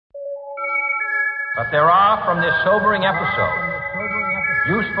But there are, from this sobering episode,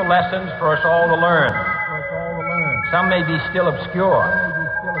 useful lessons for us all to learn. Some may be still obscure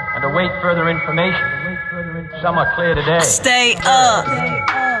and await further information. Some are clear today. Stay up.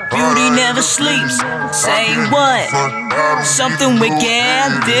 Beauty never sleeps. Say what? Something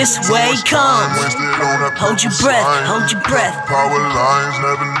wicked this way comes. Hold your breath, hold your breath. Power lines,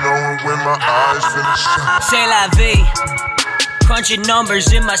 never knowing when my eyes finish. C'est la vie. Crunching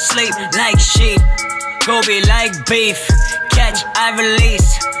numbers in my sleep like sheep. Go be like beef. Catch, I release.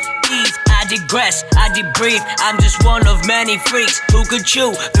 Ease, I digress, I debrief. I'm just one of many freaks who could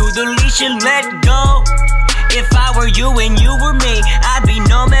chew through the leash and let go. If I were you and you were me, I'd be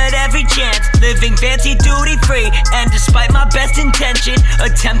numb at every chance, living fancy duty free. And despite my best intention,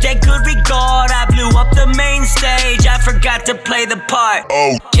 attempt at good regard, I blew up the main stage, I forgot to play the part.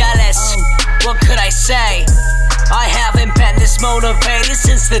 Jealous, what could I say? I haven't been this motivated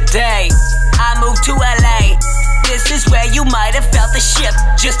since the day I moved to LA. This is where you might have felt the shift,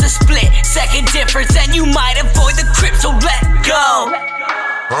 just a split second difference, and you might avoid the grip, so let go.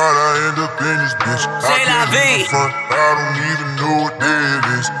 How'd I end up in this bitch? C'est la vie. I don't even know what day it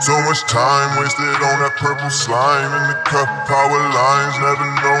is. So much time wasted on that purple slime in the cup. Power lines, never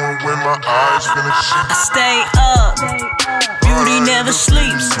knowing when my eyes finish. I stay up. Beauty never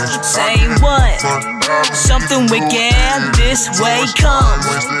sleeps. Say what? Something wicked this way comes.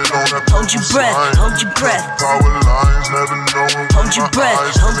 Hold your breath, hold your breath. Power lines, never knowing. Hold your breath,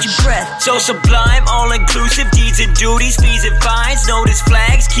 hold your breath. So sublime, all-inclusive deeds and duties, fees and fines. Notice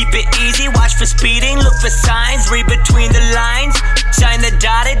flags, keep it easy. Watch for speeding, look for signs. Read between the lines. Sign the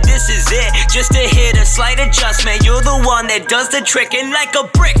dotted, this is it. Just a hit, a slight adjustment. You're the one that does the trick, and like a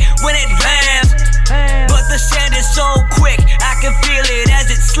brick when it lands. But the sand is so quick, I can feel it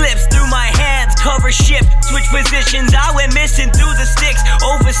as it slips through my hands. Cover shift, switch positions, I went missing through the sticks.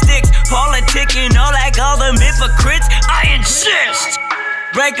 Over sticks, politicking, all like all them hypocrites, I insist.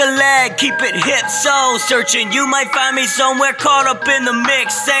 Break a leg, keep it hip, soul searching. You might find me somewhere caught up in the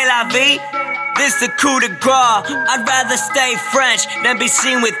mix. C'est la vie, this the coup de grace. I'd rather stay French than be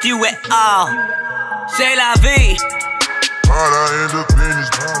seen with you at all. C'est la vie. How'd I end up in this?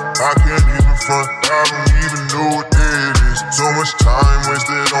 I can't even front, I don't even know what day it is. So much time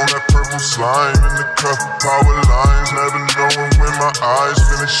wasted on that purple slime in the cup. Power lines, never knowing when my eyes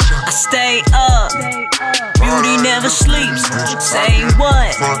finish. I stay up. Beauty never sleeps. Say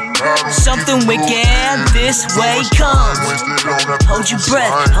what? Something wicked this way comes. Hold your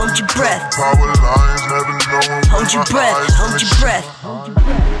breath, hold your breath. Power lines, never knowing. Hold your breath, hold your breath.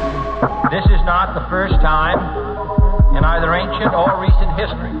 This is not the first time in either ancient or recent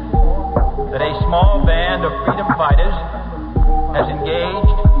history that a small band of freedom fighters has engaged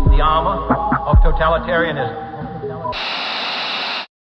the armor of totalitarianism.